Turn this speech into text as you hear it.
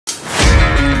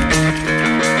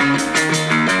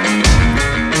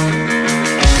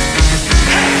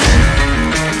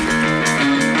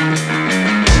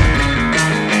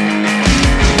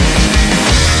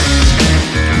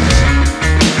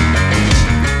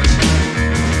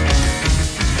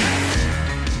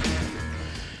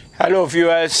Hello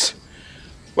viewers,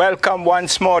 welcome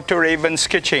once more to Raven's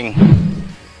Kitchen.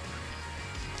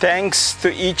 Thanks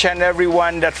to each and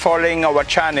everyone that following our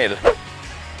channel.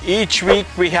 Each week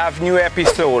we have new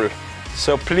episode,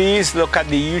 so please look at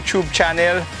the YouTube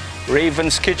channel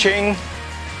Raven's Kitchen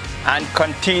and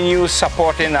continue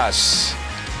supporting us.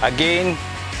 Again,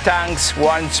 thanks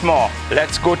once more.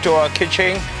 Let's go to our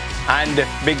kitchen and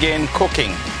begin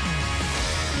cooking.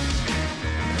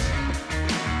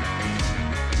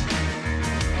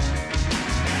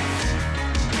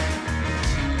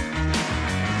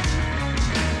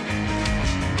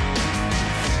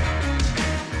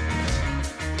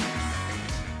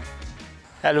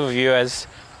 Hello viewers,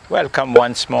 welcome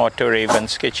once more to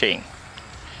Raven's Kitchen.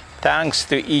 Thanks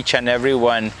to each and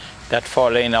everyone that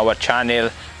following our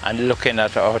channel and looking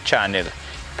at our channel.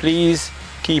 Please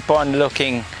keep on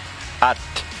looking at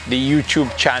the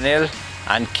YouTube channel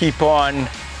and keep on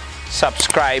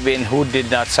subscribing who did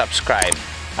not subscribe.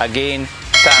 Again,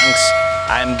 thanks.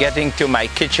 I'm getting to my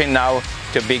kitchen now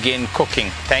to begin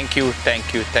cooking. Thank you,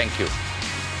 thank you, thank you.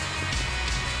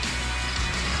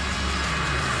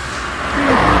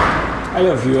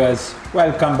 Hello viewers,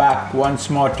 welcome back once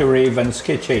more to Raven's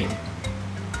Kitchen.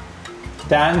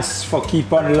 Thanks for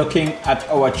keep on looking at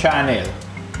our channel.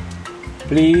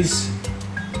 Please,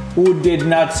 who did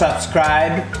not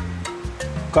subscribe,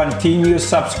 continue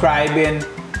subscribing,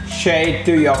 share it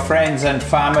to your friends and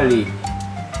family.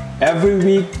 Every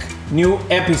week, new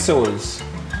episodes.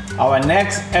 Our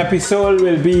next episode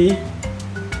will be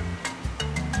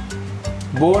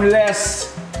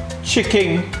boneless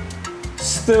chicken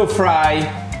stir fry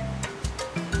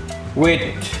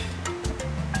with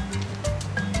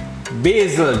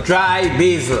basil, dry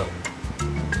basil.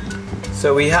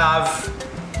 So we have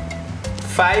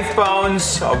 5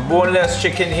 pounds of boneless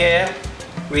chicken here.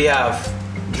 We have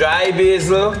dry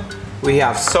basil, we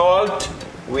have salt,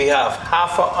 we have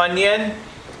half an onion,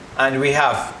 and we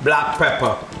have black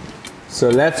pepper. So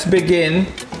let's begin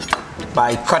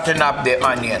by cutting up the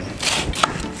onion.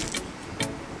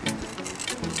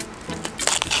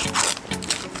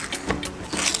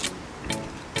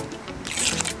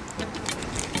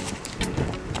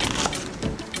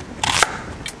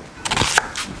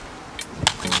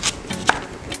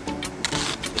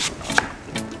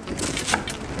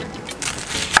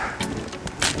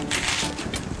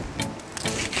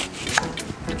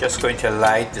 Just going to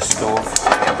light the stove.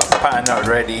 I have a pan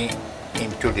already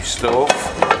into the stove.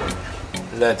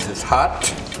 Let it hot.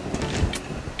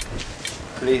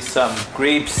 Place some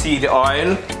grapeseed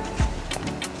oil,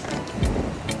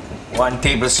 1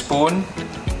 tablespoon,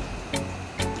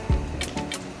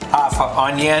 half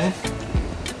an onion.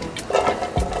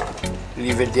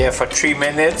 Leave it there for 3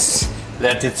 minutes.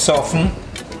 Let it soften.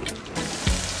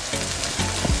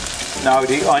 Now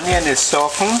the onion is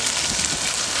softened.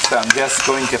 So I'm just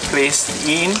going to place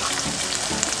in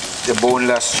the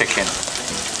boneless chicken.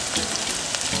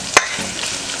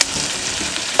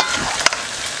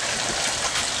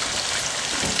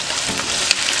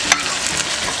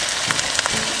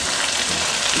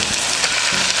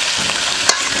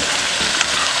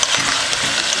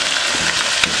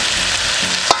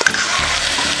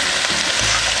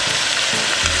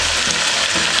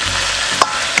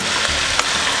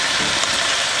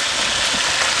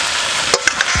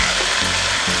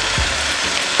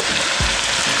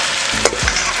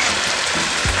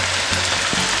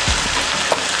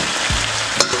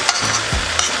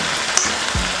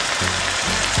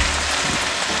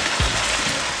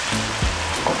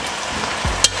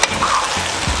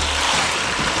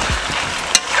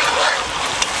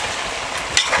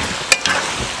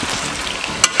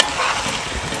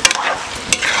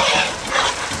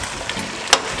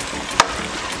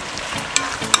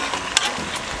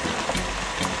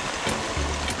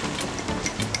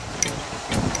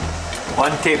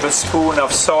 One tablespoon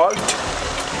of salt,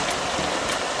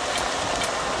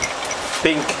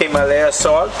 pink Himalaya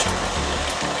salt,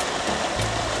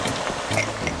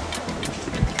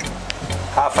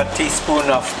 half a teaspoon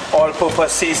of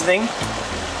all-purpose seasoning,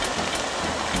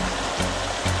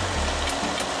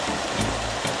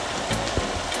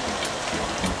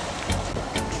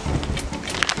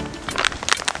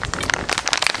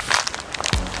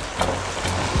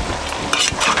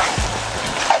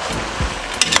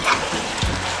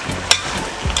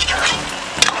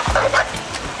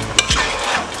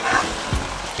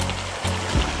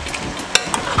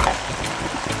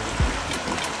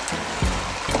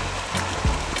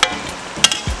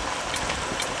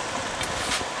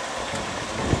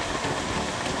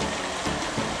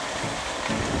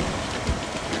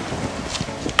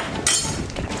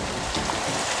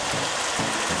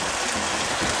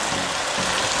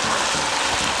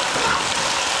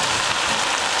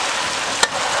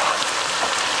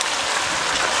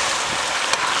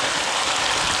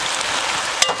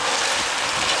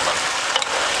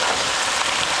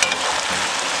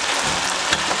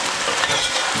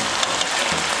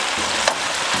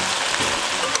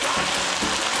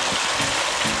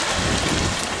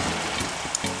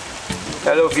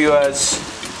 Hello viewers,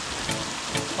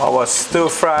 our stir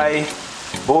fry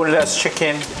boneless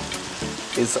chicken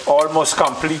is almost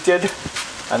completed,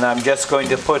 and I'm just going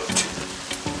to put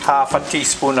half a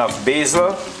teaspoon of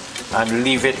basil and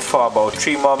leave it for about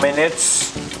 3 more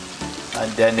minutes,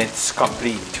 and then it's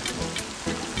complete.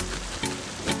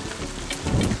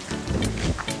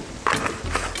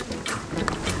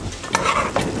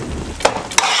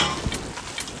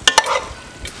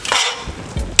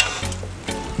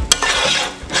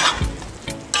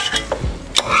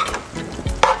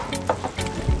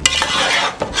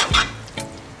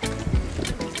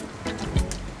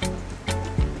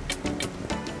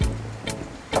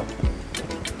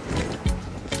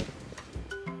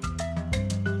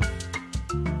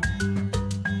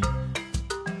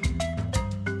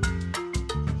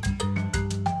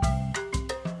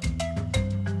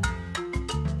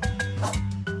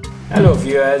 Hello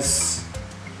viewers,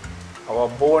 our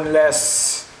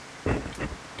boneless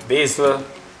basil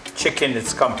chicken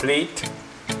is complete.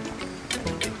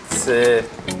 It's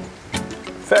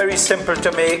very simple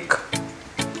to make.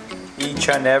 Each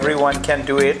and everyone can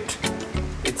do it.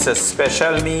 It's a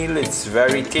special meal. It's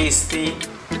very tasty.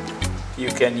 You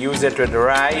can use it with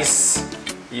rice.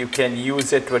 You can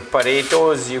use it with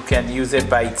potatoes. You can use it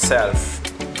by itself.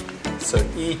 So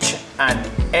each and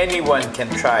anyone can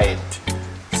try it.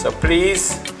 So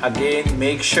please, again,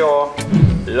 make sure,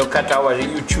 look at our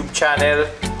YouTube channel,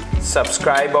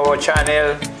 subscribe our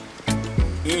channel.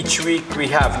 Each week we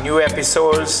have new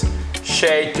episodes.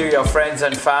 Share it to your friends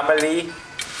and family.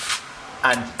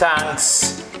 And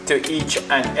thanks to each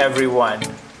and everyone.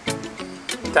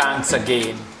 Thanks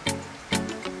again.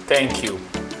 Thank you.